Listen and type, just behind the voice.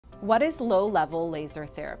What is low-level laser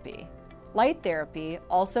therapy? Light therapy,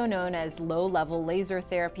 also known as low-level laser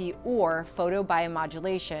therapy or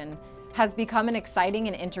photobiomodulation, has become an exciting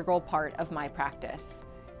and integral part of my practice.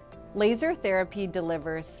 Laser therapy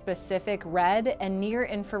delivers specific red and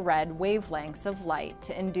near-infrared wavelengths of light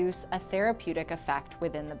to induce a therapeutic effect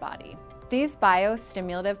within the body. These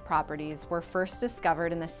biostimulative properties were first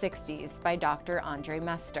discovered in the 60s by Dr. Endre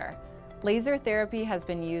Mester. Laser therapy has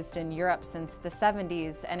been used in Europe since the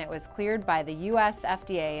 70s, and it was cleared by the US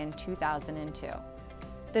FDA in 2002.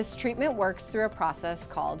 This treatment works through a process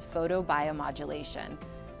called photobiomodulation,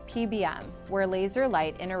 PBM, where laser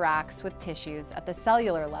light interacts with tissues at the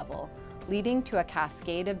cellular level, leading to a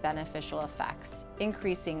cascade of beneficial effects,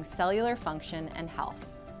 increasing cellular function and health.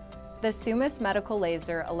 The Sumus medical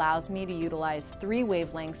laser allows me to utilize 3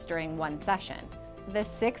 wavelengths during one session. The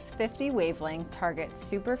 650 wavelength targets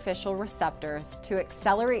superficial receptors to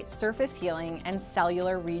accelerate surface healing and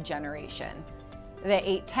cellular regeneration. The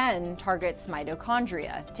 810 targets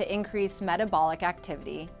mitochondria to increase metabolic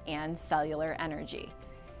activity and cellular energy.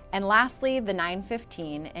 And lastly, the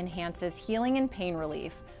 915 enhances healing and pain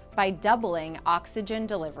relief by doubling oxygen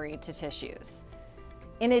delivery to tissues.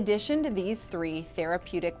 In addition to these 3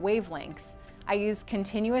 therapeutic wavelengths, I use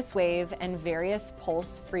continuous wave and various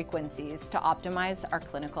pulse frequencies to optimize our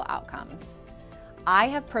clinical outcomes. I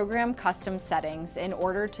have programmed custom settings in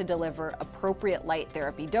order to deliver appropriate light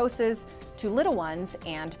therapy doses to little ones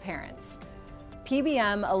and parents.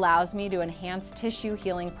 PBM allows me to enhance tissue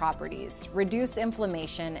healing properties, reduce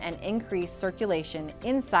inflammation, and increase circulation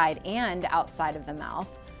inside and outside of the mouth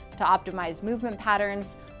to optimize movement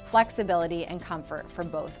patterns, flexibility, and comfort for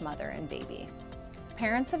both mother and baby.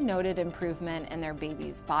 Parents have noted improvement in their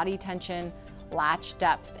baby's body tension, latch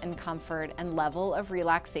depth and comfort, and level of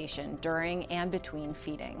relaxation during and between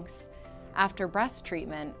feedings. After breast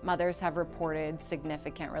treatment, mothers have reported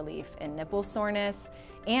significant relief in nipple soreness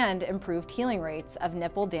and improved healing rates of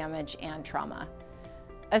nipple damage and trauma.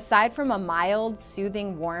 Aside from a mild,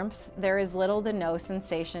 soothing warmth, there is little to no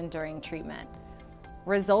sensation during treatment.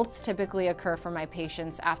 Results typically occur for my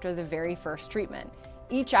patients after the very first treatment.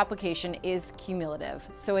 Each application is cumulative,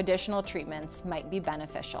 so additional treatments might be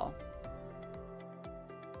beneficial.